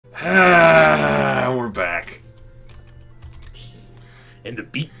We're back. And the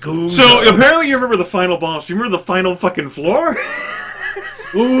beat goes So, on. apparently you remember the final boss. Do you remember the final fucking floor?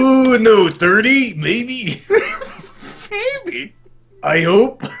 Ooh, no, 30? Maybe? Maybe. I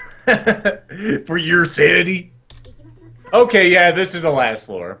hope. For your sanity. Okay, yeah, this is the last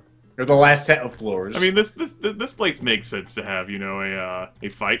floor. Or the last set of floors. I mean, this place makes sense to have, you know, a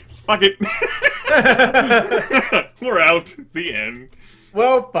fight. Fuck it. We're out. The end.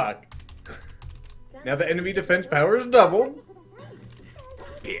 Well, fuck. Now the enemy defense power is doubled.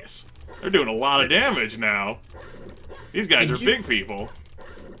 Yes. They're doing a lot of damage now. These guys are big people.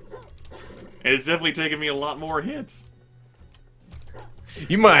 And it's definitely taking me a lot more hits.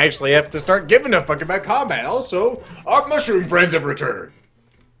 You might actually have to start giving a fuck about combat. Also, our mushroom friends have returned.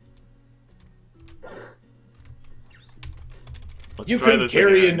 You can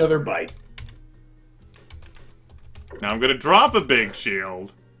carry another bite. Now I'm gonna drop a big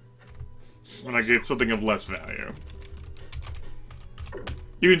shield when I get something of less value.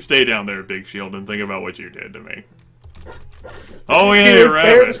 You can stay down there, big shield, and think about what you did to me. Oh yeah,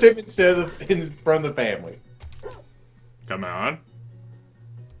 rabbits. From the family. Come on.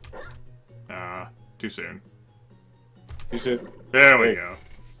 Too soon. Too soon. There we go.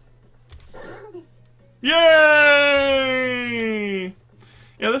 Yay!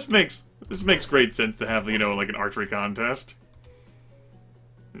 Yeah, this makes great sense to have, you know, like an archery contest.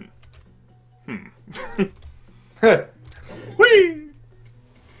 Whee!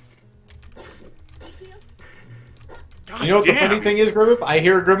 God, you know what the funny thing is, Grimith? I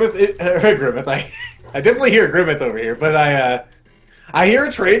hear Grimith. Grimith. I definitely hear Grimith over here, but I hear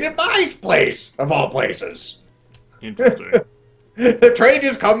a train in my place, of all places. Interesting. The train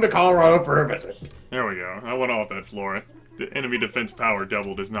just come to Colorado for a visit. There we go. I went off that floor. The enemy defense power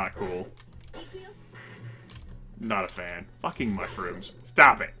doubled is not cool. Not a fan. Fucking mushrooms.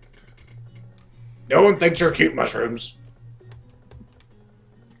 Stop it. No one thinks you're cute, mushrooms.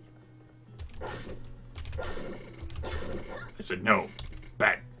 I said no.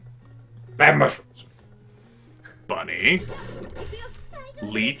 Bad. Bad mushrooms. Bunny.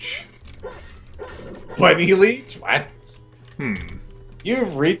 Leech. Bunny leech? What?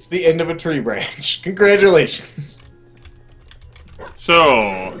 You've reached the end of a tree branch. Congratulations.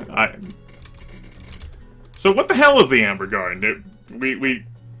 So what the hell is the Amber Garden? We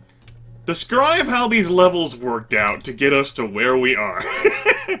describe how these levels worked out to get us to where we are.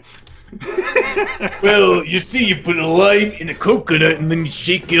 Well, you see, you put a lime in a coconut and then you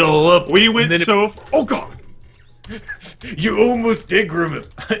shake it all up. We went so... Oh, God! You almost did, Grimith.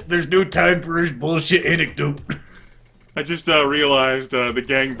 There's no time for his bullshit anecdote. I just realized the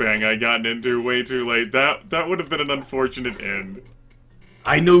gangbang I gotten into way too late. That would have been an unfortunate end.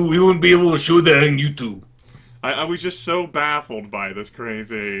 I know we won't be able to show that on YouTube. I was just so baffled by this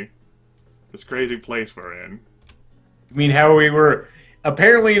crazy place we're in. I mean, how we were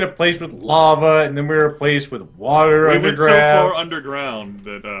apparently in a place with lava, and then we were a place with water underground. We went so far underground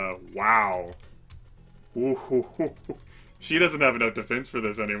that, wow. Ooh, she doesn't have enough defense for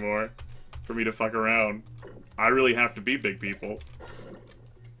this anymore. For me to fuck around. I really have to beat big people.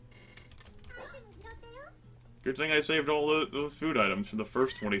 Good thing I saved all those food items from the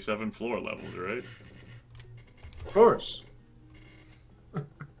first 27 floor levels, right? Of course.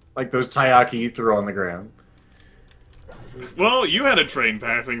 Like those taiyaki you threw on the ground. Well, you had a train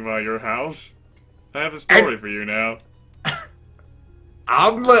passing by your house. I have a story for you now.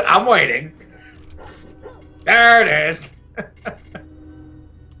 I'm waiting. There it is.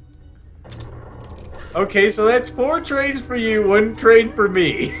 Okay, so that's 4 trains for you, 1 train for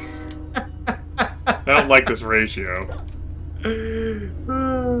me. I don't like this ratio.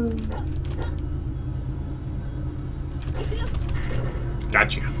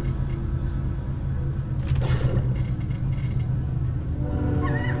 Gotcha.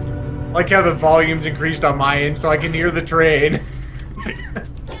 Like how the volume's increased on my end so I can hear the train.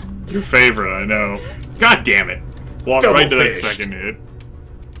 Your favorite, I know. God damn it. Walk right to that second hit.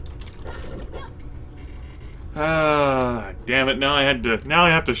 Damn it, now I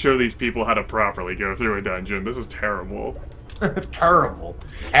have to show these people how to properly go through a dungeon. This is terrible. Terrible.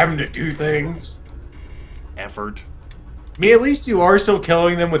 Having to do things. Effort. I mean, at least you are still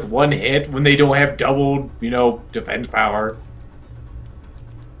killing them with 1 hit when they don't have doubled, you know, defense power.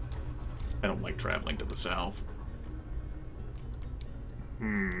 I don't like traveling to the south.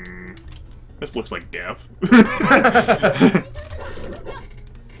 This looks like death.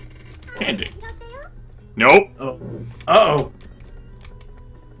 Candy. Nope. Uh-oh.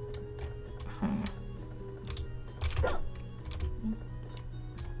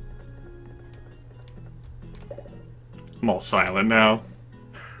 I'm all silent now.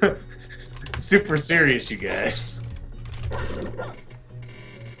 super serious, you guys.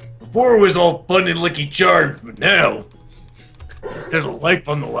 Before it was all fun and Lucky Charms, but now there's a life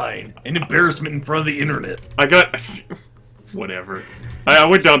on the line, an embarrassment in front of the internet. I got whatever. I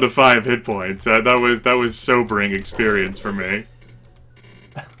went down to 5 hit points. That was sobering experience for me.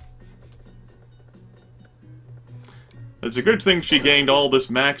 It's a good thing she gained all these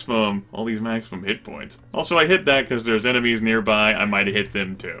maximum hit points. Also, I hit that because there's enemies nearby. I might have hit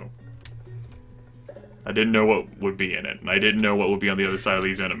them too. I didn't know what would be in it, and I didn't know what would be on the other side of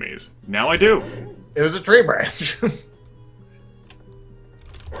these enemies. Now I do. It was a tree branch.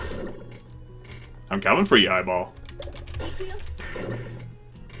 I'm coming for you, eyeball.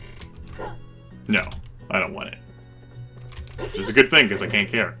 No, I don't want it. Which is a good thing, because I can't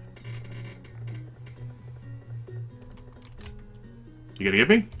care. You gonna get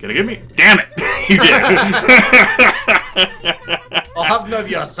me? Gonna get me? Damn it! You did. I'll have none of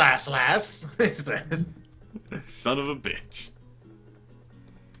your sass, lass. He says. Son of a bitch.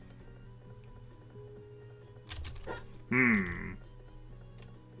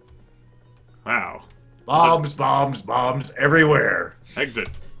 Wow. Bombs, bombs, bombs everywhere. Exit.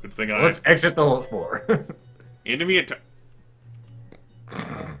 Good thing Let's exit the floor. Enemy attack.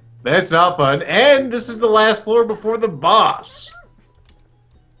 That's not fun. And this is the last floor before the boss.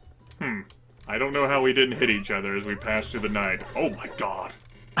 I don't know how we didn't hit each other as we passed through the night. Oh my god.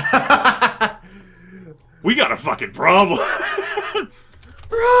 We got a fucking problem.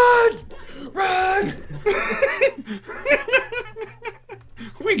 Run! Run!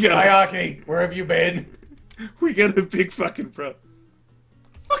 We got Ayaki, where have you been? We got a big fucking problem.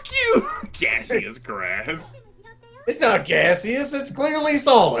 Fuck you! Gaseous grass. It's not gaseous, it's clearly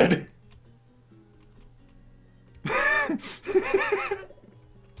solid.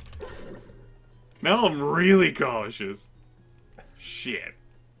 Now I'm really cautious. Shit.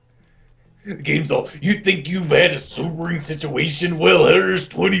 The game's all, you think you've had a sobering situation? Well, there's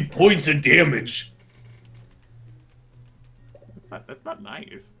 20 points of damage. That's not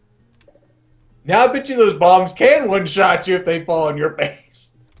nice. Now I bet you those bombs can one-shot you if they fall on your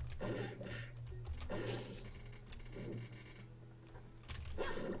face.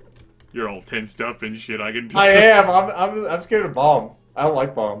 You're all tensed up and shit, I can tell. I am. I'm scared of bombs. I don't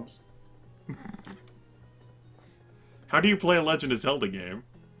like bombs. How do you play a Legend of Zelda game?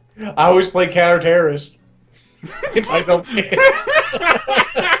 I always play counter-terrorist. Myself.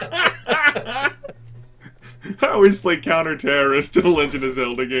 I always play counter-terrorist in a Legend of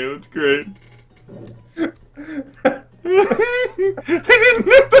Zelda game. That's great. I didn't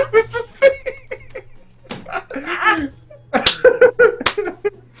know that was a thing.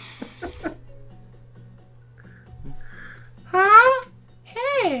 Huh?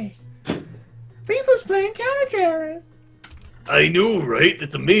 Hey! Beef was playing counter-terrorist. I know, right?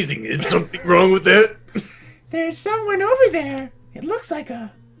 That's amazing. Is something wrong with that? There's someone over there. It looks like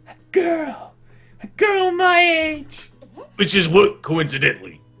a girl. A girl my age. Which is what,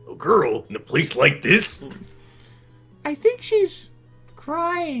 coincidentally? A girl in a place like this? I think she's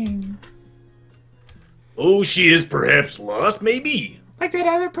crying. Oh, she is perhaps lost, maybe? Like that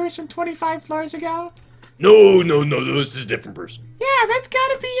other person 25 floors ago? No, this is a different person. Yeah, that's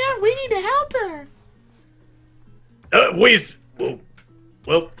gotta be it. We need to help her. Wait,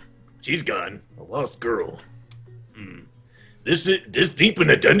 well, she's gone. A lost girl. This deep in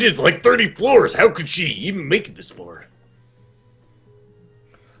a dungeon is like 30 floors. How could she even make it this far?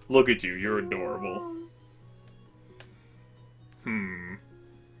 Look at you, you're adorable.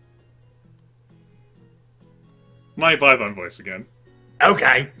 My Python voice again.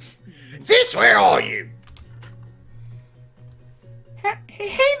 Okay. Sis, where are you?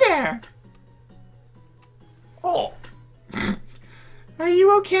 Hey there. Oh. Are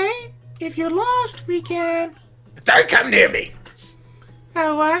you okay? If you're lost, we can... Don't come near me.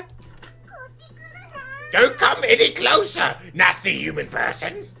 Oh, what? Don't come any closer, nasty human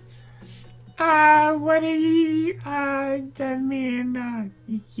person. What are you,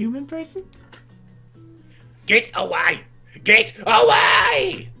 human person? Get away! Get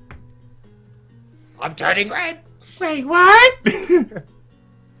away! I'm turning red. Wait, what?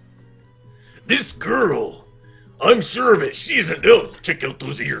 This girl, I'm sure of it. She's an elf. Check out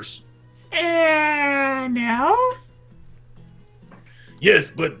those ears. An elf? Yes,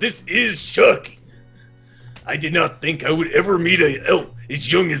 but this is shocking. I did not think I would ever meet an elf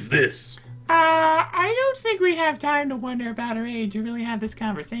as young as this. I don't think we have time to wonder about her age or really have this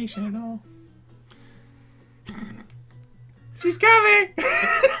conversation at all. She's coming!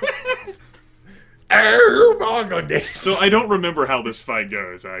 Oh my goodness. So I don't remember how this fight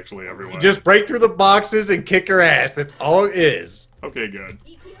goes, actually, everyone. Just break through the boxes and kick her ass. That's all it is. Okay, good.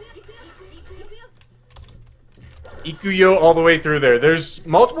 Ikuyo all the way through there. There's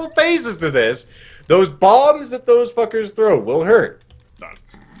multiple phases to this. Those bombs that those fuckers throw will hurt. Not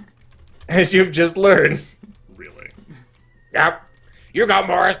As you've just learned. really. Yep. You got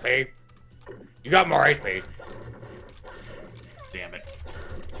more SP. You got more SP. Damn it.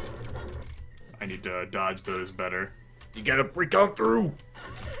 I need to dodge those better. You gotta break on through.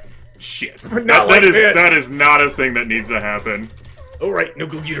 Shit. Not That, like that is that. that is not a thing that needs to happen. Alright, no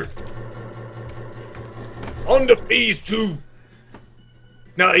go get her. On to phase 2.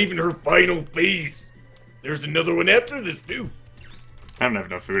 Not even her final phase. There's another one after this, too. I don't have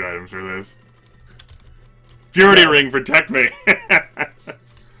enough food items for this. Purity ring, protect me.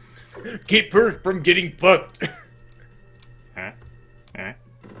 Keep her from getting fucked. Eh? Eh?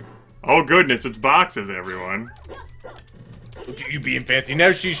 Oh goodness, it's boxes, everyone. Look at you being fancy.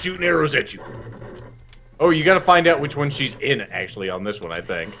 Now she's shooting arrows at you. Oh, you gotta find out which one she's in, actually, on this one, I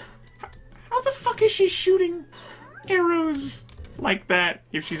think. How the fuck is she shooting Arrows like that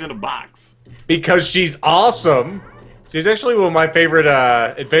if she's in a box. Because she's awesome. She's actually one of my favorite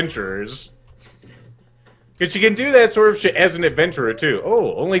adventurers. Because she can do that sort of shit as an adventurer, too.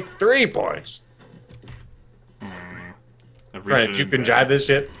 Oh, only 3 points. I've Trying to reached juke an and jive advance. this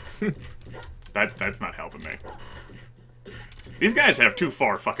shit. That's not helping me. These guys have too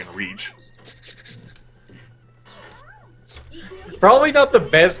far fucking reach. Probably not the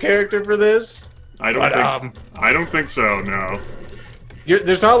best character for this. I don't But, think. I don't think so. No.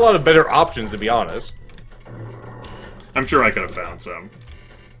 There's not a lot of better options, to be honest. I'm sure I could have found some.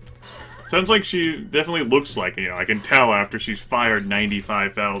 Sounds like she definitely looks like, you know, I can tell after she's fired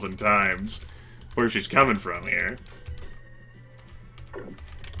 95,000 times where she's coming from here.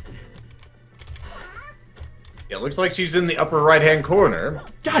 Yeah, it looks like she's in the upper right-hand corner.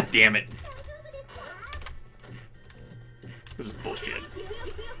 God damn it. This is bullshit.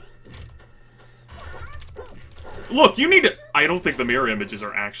 Look, you need to... I don't think the mirror images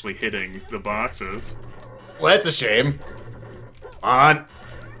are actually hitting the boxes. Well, that's a shame. Come on.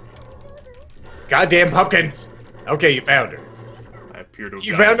 Goddamn pumpkins. Okay, you found her. I appear to have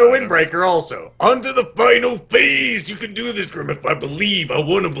You gotten found a item. windbreaker also. On to the final phase. You can do this, Grimith. I believe. I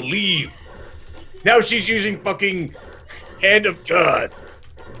want to believe. Now she's using fucking Hand of God.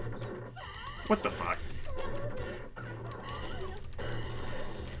 What the fuck?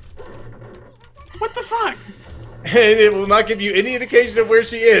 What the fuck? And it will not give you any indication of where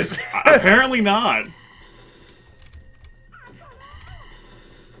she is. Apparently not.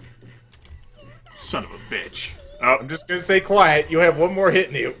 Son of a bitch. Oh, I'm just gonna stay quiet. You have one more hit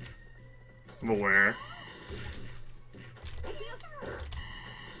in you. I'm aware.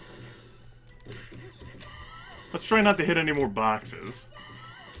 Let's try not to hit any more boxes.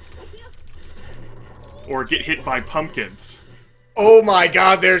 Or get hit by pumpkins. Oh my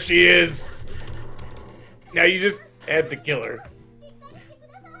god, there she is. Now you just had to kill her.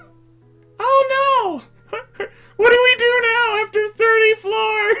 Oh no! What do we do now after 30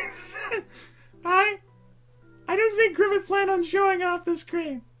 floors? I don't think Grimith planned on showing off the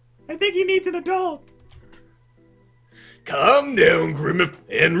screen. I think he needs an adult. Calm down, Grimith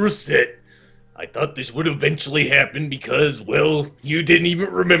and Recette. I thought this would eventually happen because, well, you didn't even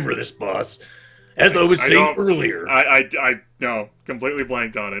remember this boss. As I was saying earlier, no, completely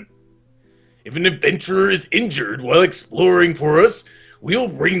blanked on it. if an adventurer is injured while exploring for us, we'll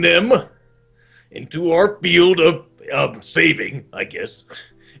bring them into our field of saving, I guess.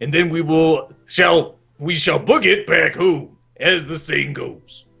 And then we shall book it back home, as the saying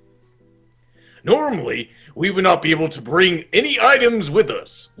goes. Normally, we would not be able to bring any items with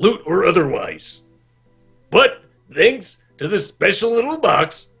us, loot or otherwise. But thanks to this special little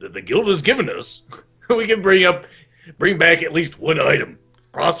box that the guild has given us, we can bring back at least one item,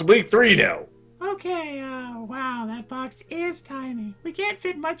 possibly 3 now. Okay, wow, that box is tiny. We can't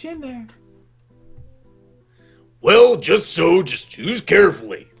fit much in there. Well, just choose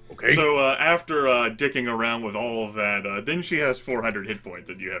carefully, okay? So, after dicking around with all of that, then she has 400 hit points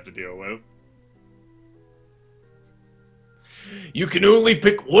that you have to deal with. You can only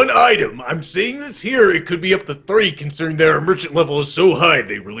pick one item. I'm saying this here, it could be up to 3, considering their merchant level is so high,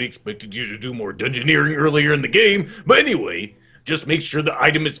 they really expected you to do more dungeoneering earlier in the game. But anyway, just make sure the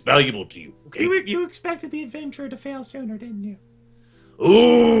item is valuable to you, okay? You expected the adventurer to fail sooner, didn't you?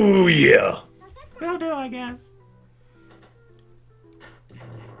 Oh, yeah. Will do, I guess.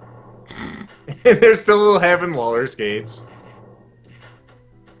 They're still having roller skates.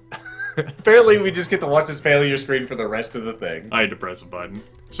 Apparently, we just get to watch this failure screen for the rest of the thing. I had to press a button.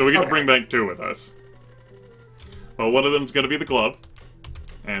 So we get to bring back 2 with us. Well, one of them's going to be the club.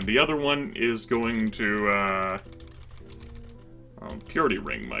 And the other one is going to, Purity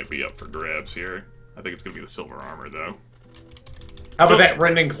Ring might be up for grabs here. I think it's gonna be the silver armor, though. How about that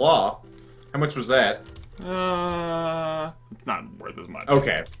rending claw? How much was that? It's not worth as much.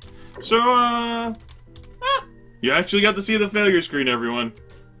 Okay. So, you actually got to see the failure screen, everyone.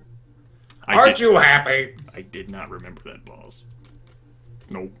 Aren't you happy? I did not remember that, boss.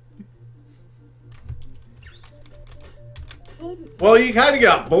 Nope. Well, you kind of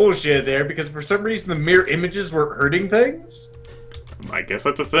got bullshit there because for some reason the mirror images were hurting things. I guess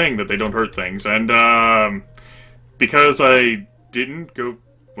that's a thing, that they don't hurt things. And, because I didn't go...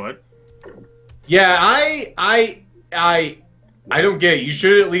 What? Yeah, I don't get it. You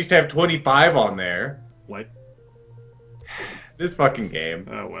should at least have 25 on there. What? This fucking game.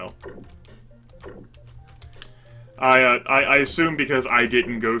 Oh, well. I assume because I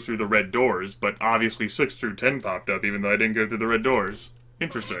didn't go through the red doors, but obviously 6 through 10 popped up even though I didn't go through the red doors.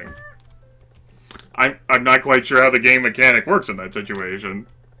 Interesting. I'm not quite sure how the game mechanic works in that situation.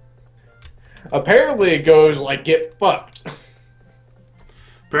 Apparently it goes like, get fucked.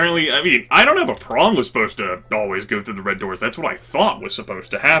 Apparently, I mean, I don't have a problem with supposed to always go through the red doors. That's what I thought was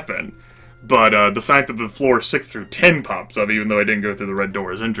supposed to happen. But the fact that the floor 6 through 10 pops up even though I didn't go through the red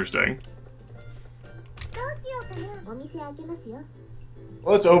door is interesting.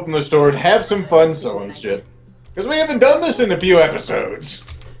 Let's open the store and have some fun selling shit. Because we haven't done this in a few episodes.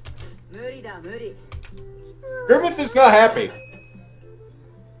 Grimith is not happy.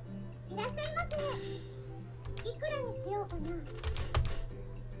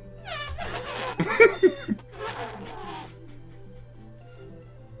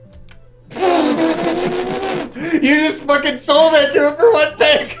 You just fucking sold that to him for 1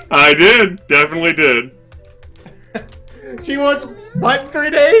 pig! I did. Definitely did. She wants, what, 3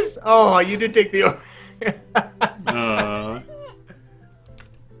 days? Oh, you did take the...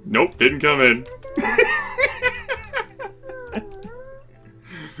 Nope, didn't come in.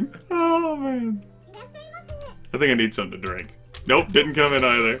 Oh, man. I think I need something to drink. Nope, didn't come in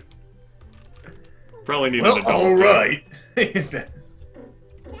either. Probably need an adult. Well, alright.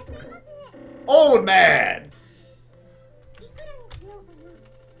 Old man!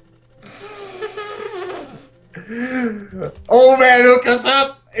 Old man hook us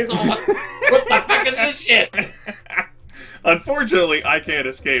up! Is all. What the fuck is this shit? Unfortunately, I can't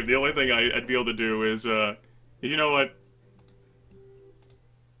escape. The only thing I'd be able to do is, you know what?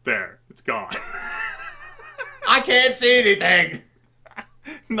 There. It's gone. I can't see anything!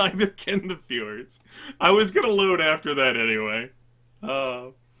 Neither can the viewers. I was gonna load after that anyway.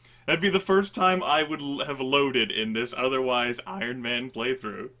 That'd be the first time I would have loaded in this otherwise Iron Man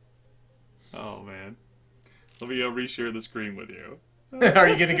playthrough. Oh, man. Let me reshare the screen with you. Are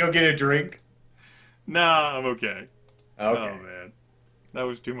you gonna go get a drink? Nah, I'm okay. Okay. Oh, man. That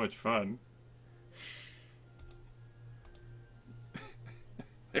was too much fun.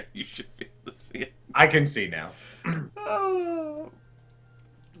 There, you should be able to see it. I can see now. Oh,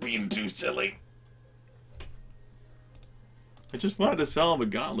 being too silly. I just wanted to sell him a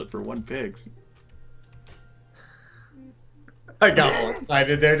gauntlet for 1 pigs. I got all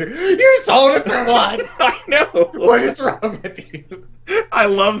excited there. Too. You sold it for 1! I know! What is wrong with you? I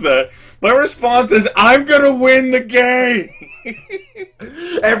love that. My response is, I'm gonna win the game!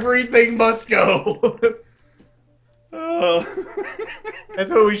 Everything must go. Oh.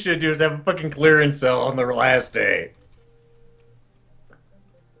 That's what we should do, is have a fucking clearance sale on the last day.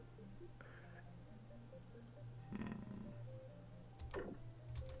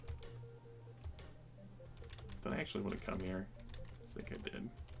 Did I actually want to come here? I think I did.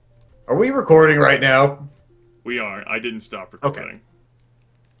 Are we recording right now? We are. I didn't stop recording. Okay.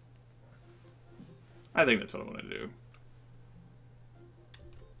 I think that's what I want to do.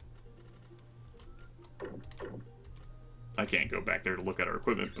 I can't go back there to look at our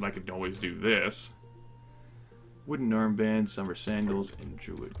equipment, but I could always do this. Wooden armband, summer sandals, and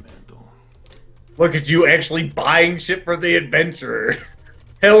druid mantle. Look at you actually buying shit for the adventurer.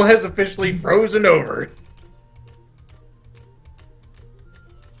 Hell has officially frozen over.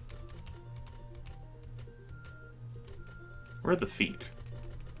 Where are the feet?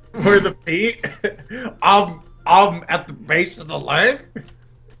 Where are the feet? I'm at the base of the leg.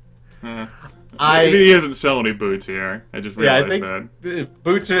 He doesn't sell any boots here. I just realized I think that.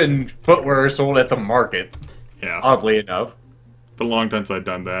 Boots and footwear are sold at the market. Yeah. Oddly enough. Been a long time since I've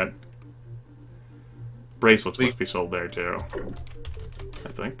done that. Bracelets must be sold there too. I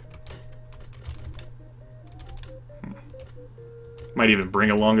think. Might even bring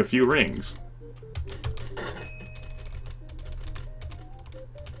along a few rings.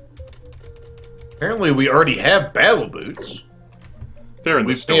 Apparently we already have battle boots. They're in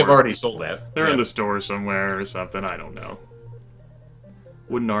the store. We have already sold that. They're in the store somewhere or something. I don't know.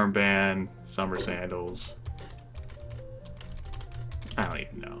 Wooden armband, summer sandals. I don't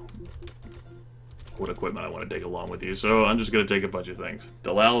even know what equipment I want to take along with you, so I'm just going to take a bunch of things.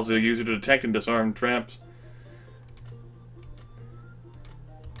 Allows the user to detect and disarm traps.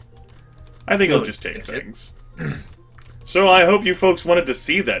 I think I'll just take things. So I hope you folks wanted to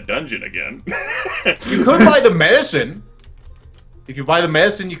see that dungeon again. You could buy the medicine. If you buy the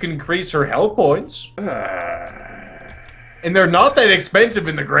medicine, you can increase her health points. And they're not that expensive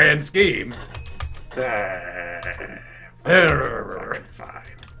in the grand scheme. Fine.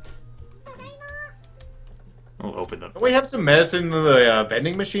 I'll open them. Don't we have some medicine in the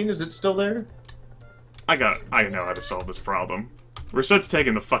vending machine? Is it still there? I know how to solve this problem. Recette's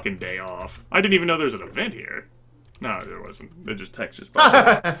taking the fucking day off. I didn't even know there was an event here. No, there wasn't. It just textures.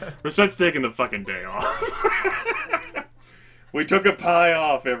 Recette's taking the fucking day off. We took a pie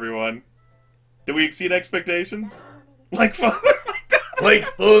off, everyone. Did we exceed expectations? Like father, like daughter.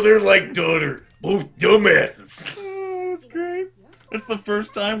 Like father, like daughter. Both dumbasses. Oh, that's great. It's the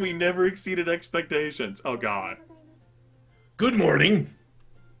first time we never exceeded expectations. Oh, God. Good morning.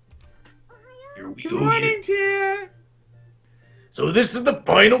 Here we Good go morning, again. dear. So this is the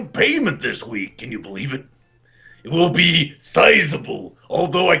final payment this week. Can you believe it? It will be sizable,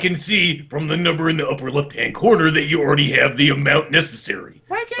 although I can see from the number in the upper left-hand corner that you already have the amount necessary.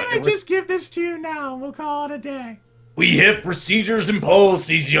 Why can't I just give this to you now and we'll call it a day? We have procedures and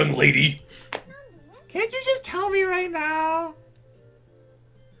policies, young lady. Can't you just tell me right now?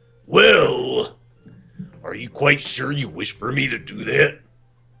 Well, are you quite sure you wish for me to do that?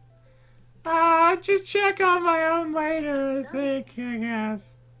 Just check on my own later, I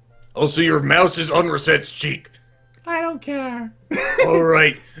guess. Also, your mouse is on Recette's cheek. I don't care. All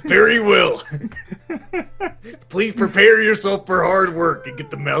right, very well. Please prepare yourself for hard work and get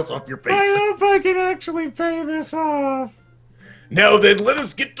the mouse off your I face. hope I can actually pay this off. Now then, let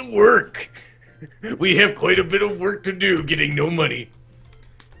us get to work. We have quite a bit of work to do getting no money.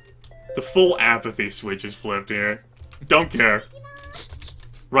 The full apathy switch is flipped here. Don't care.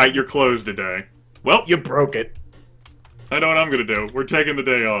 Right, you're closed today. Well, You broke it. I know what I'm gonna do. We're taking the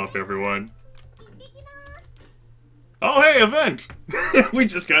day off, everyone. Oh, hey, event! We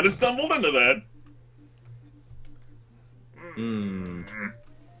just kind of stumbled into that.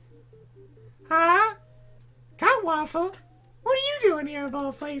 Huh? Cut Waffle? What are you doing here of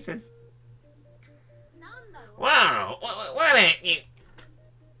all places? Wow, what ain't you?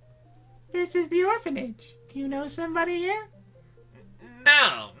 This is the orphanage. Do you know somebody here?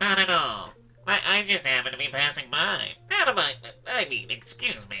 No, not at all. I just happen to be passing by. I mean,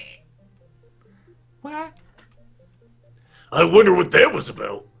 excuse me. What? I wonder what that was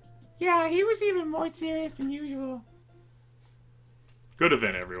about. Yeah, he was even more serious than usual. Good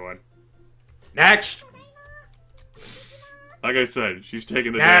event, everyone. Next. Like I said, she's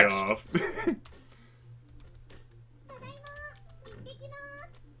taking the Next. day off.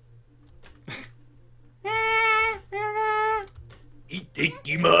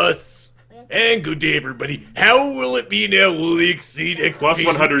 Itakimasu. And good day, everybody. How will it be now? Will we exceed Plus expectations?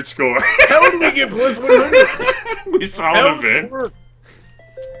 100 score. How do we get plus 100? We saw How an does it event. work?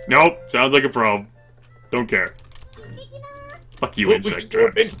 Nope, sounds like a problem. Don't care. Fuck you, What we insect can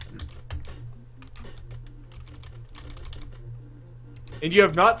do traps. And you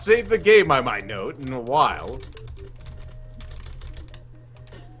have not saved the game, I might note, in a while.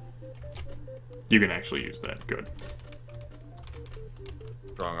 You can actually use that. Good.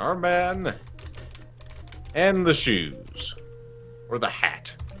 Strong armband. And the shoes. Or the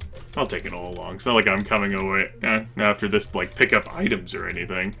hat. I'll take it all along. It's not like I'm coming away after this to, like, pick up items or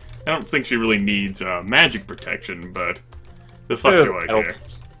anything. I don't think she really needs magic protection, but the fuck do I care?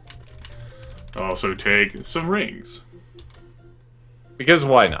 I'll also take some rings. Because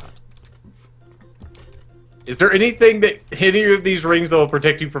why not? Is there anything that any of these rings that will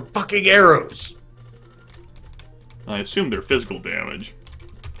protect you from fucking arrows? I assume they're physical damage.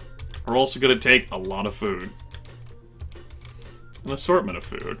 We're also going to take a lot of food. An assortment of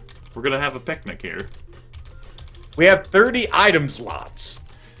food. We're going to have a picnic here. We have 30 item slots.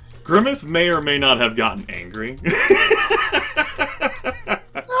 Grimith may or may not have gotten angry.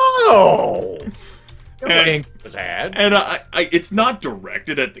 No! And- was had. And it's not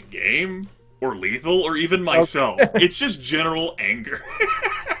directed at the game, or Lethal, or even myself. It's just general anger.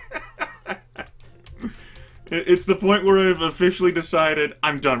 It's the point where I've officially decided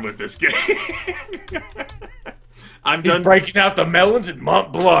I'm done with this game. I'm He's done. breaking out the melons and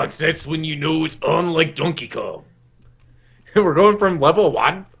Mont Blancs. That's when you know it's on like Donkey Kong. We're going from level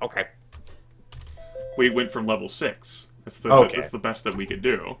 1? Okay. We went from level 6. That's Okay. the best that we could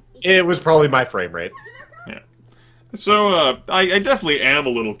do. It was probably my frame rate. Yeah. So, I definitely am a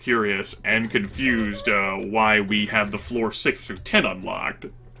little curious and confused why we have the floor 6 through 10 unlocked.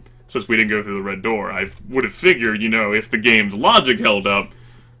 Since we didn't go through the red door. I would have figured, you know, if the game's logic held up,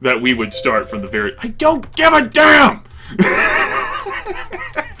 that we would start from the very... I don't give a damn!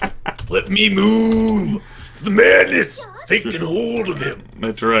 Let me move! The madness is taking hold of him.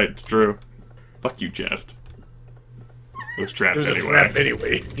 That's right, it's true. Fuck you, Chest. It was trapped There's anyway. a trap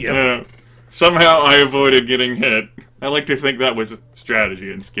anyway. Yep. Yeah. Somehow I avoided getting hit. I like to think that was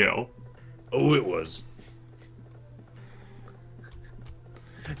strategy and skill. Oh, it was.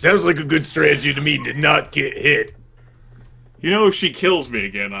 Sounds like a good strategy to me to not get hit. You know, if she kills me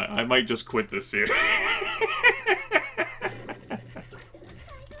again, I might just quit this series.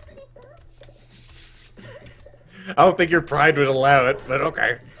 I don't think your pride would allow it, but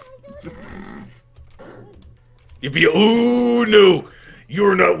okay. If you... Oh, no!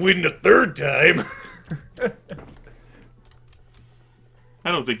 You're not winning a third time!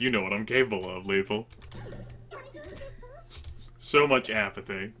 I don't think you know what I'm capable of, Lethal. So much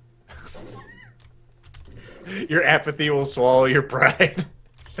apathy. Your apathy will swallow your pride.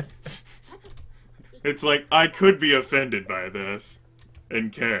 It's like, I could be offended by this.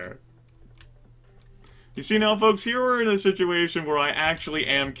 And care. You see now, folks, here we're in a situation where I actually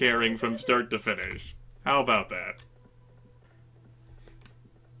am caring from start to finish. How about that?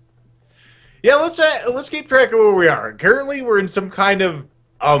 Yeah, let's keep track of where we are. Currently, we're in some kind of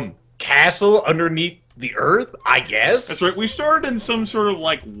castle underneath the earth, I guess. That's right, we started in some sort of,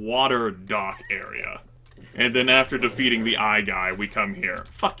 like, water dock area. And then after defeating the eye guy, we come here.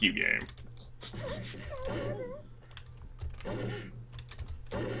 Fuck you, game.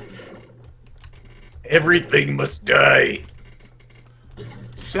 Everything must die.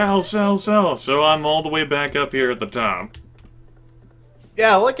 Sell, sell, sell. So I'm all the way back up here at the top.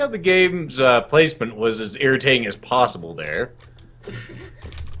 Yeah, I like how the game's placement was as irritating as possible there.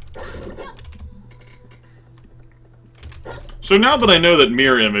 So now that I know that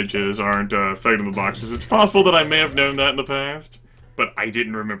mirror images aren't affecting the boxes, it's possible that I may have known that in the past, but I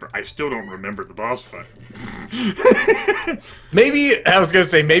didn't remember. I still don't remember the boss fight. Maybe, I was gonna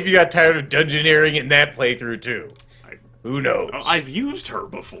say, maybe you got tired of dungeoneering in that playthrough too. Who knows? I've used her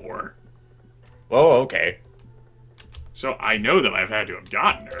before. Well, okay. So I know that I've had to have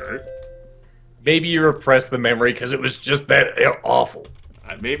gotten her. Maybe you repressed the memory because it was just that awful.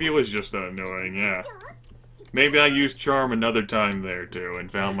 Maybe it was just that annoying, yeah. Maybe I used Charme another time there, too,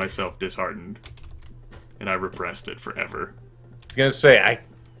 and found myself disheartened. And I repressed it forever. I was gonna say,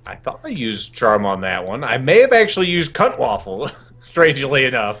 I thought I used Charm on that one. I may have actually used Cunt Waffle, strangely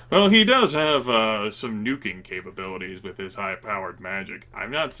enough. Well, he does have some nuking capabilities with his high-powered magic.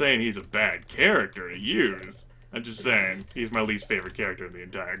 I'm not saying he's a bad character to use. I'm just saying, he's my least favorite character in the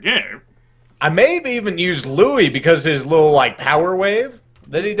entire game. I may have even used Louis because his little, like, power wave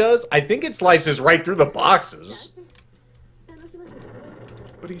that he does, I think it slices right through the boxes.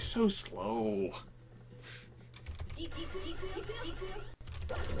 But he's so slow.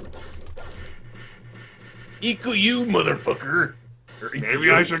 Equal you, motherfucker.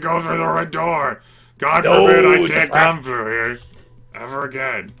 Maybe I should go through the red door. God No, forbid I it's a can't trap. come through here. Ever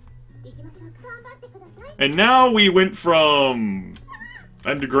again. And now we went from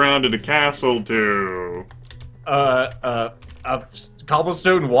underground to the castle to... A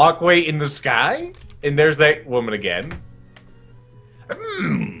cobblestone walkway in the sky? And there's that woman again.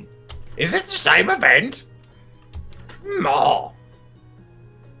 Is this the same event? Oh.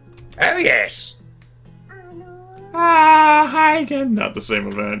 Oh, yes. Ah, hi again. Not the same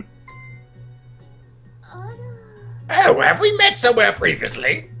event. Oh, have we met somewhere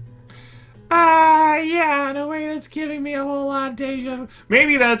previously? Yeah, in a way that's giving me a whole lot of deja vu.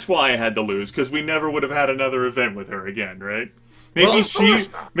 Maybe that's why I had to lose, because we never would have had another event with her again, right? Maybe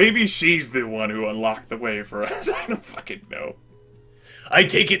Well, maybe she's the one who unlocked the way for us. I don't fucking know. I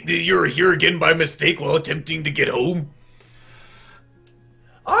take it that you're here again by mistake while attempting to get home?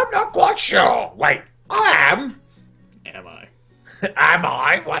 I'm not quite sure. Wait, I am. Am I? Am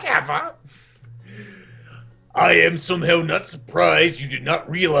I? Whatever. I am somehow not surprised you did not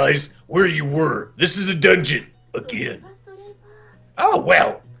realize where you were. This is a dungeon. Again. Oh,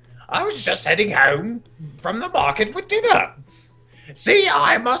 well. I was just heading home from the market with dinner. See,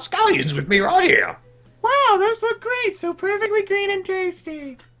 I have my scallions with me right here. Wow, those look great. So perfectly green and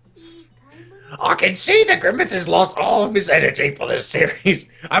tasty. I can see that Grimith has lost all of his energy for this series.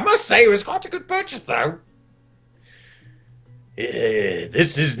 I must say it was quite a good purchase, though.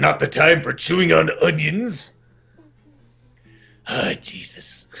 This is not the time for chewing on onions. Ah,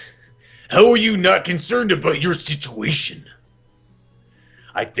 Jesus. How are you not concerned about your situation?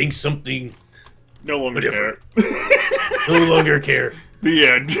 I think something No longer Whatever. care. No longer care. The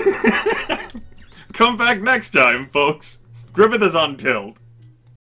end. Come back next time, folks. Grimith is on tilt.